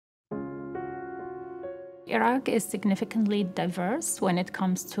Iraq is significantly diverse when it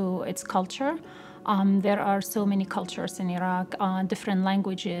comes to its culture. There are so many cultures in Iraq, different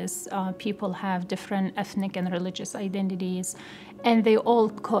languages, people have different ethnic and religious identities, and they all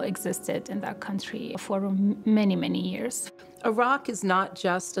coexisted in that country for many, many years. Iraq is not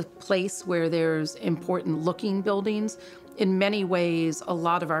just a place where there's important looking buildings. In many ways, a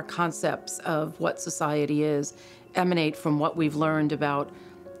lot of our concepts of what society is emanate from what we've learned about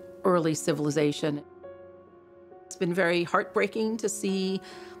early civilization. It's been very heartbreaking to see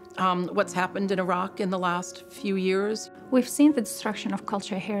what's happened in Iraq in the last few years. We've seen the destruction of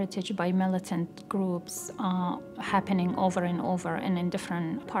cultural heritage by militant groups happening over and over and in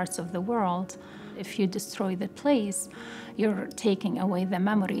different parts of the world. If you destroy the place, you're taking away the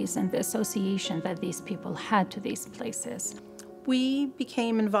memories and the association that these people had to these places. We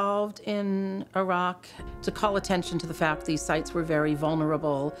became involved in Iraq to call attention to the fact these sites were very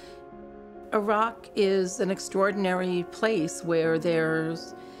vulnerable. Iraq is an extraordinary place where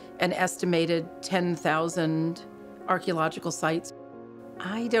there's an estimated 10,000 archaeological sites.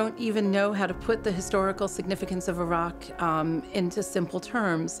 I don't even know how to put the historical significance of Iraq into simple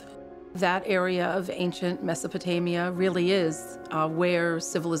terms. That area of ancient Mesopotamia really is where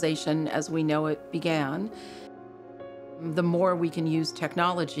civilization as we know it began. The more we can use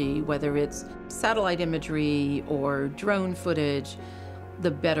technology, whether it's satellite imagery or drone footage, the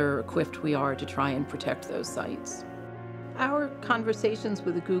better equipped we are to try and protect those sites. Our conversations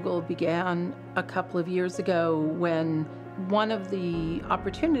with Google began a couple of years ago when one of the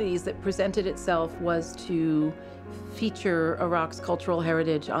opportunities that presented itself was to feature Iraq's cultural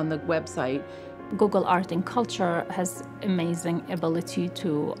heritage on the website. Google Art and Culture has amazing ability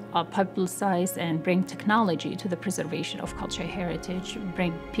to publicize and bring technology to the preservation of cultural heritage,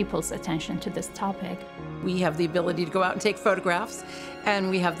 bring people's attention to this topic. We have the ability to go out and take photographs, and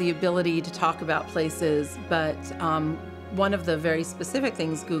we have the ability to talk about places, but one of the very specific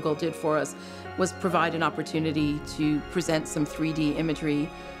things Google did for us was provide an opportunity to present some 3D imagery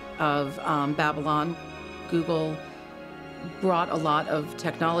of Babylon. Google brought a lot of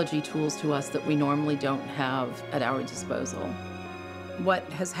technology tools to us that we normally don't have at our disposal. What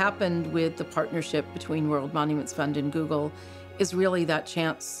has happened with the partnership between World Monuments Fund and Google is really that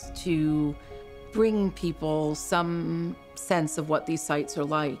chance to bring people some sense of what these sites are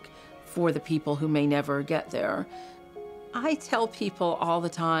like for the people who may never get there. I tell people all the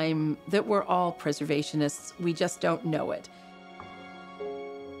time that we're all preservationists, we just don't know it.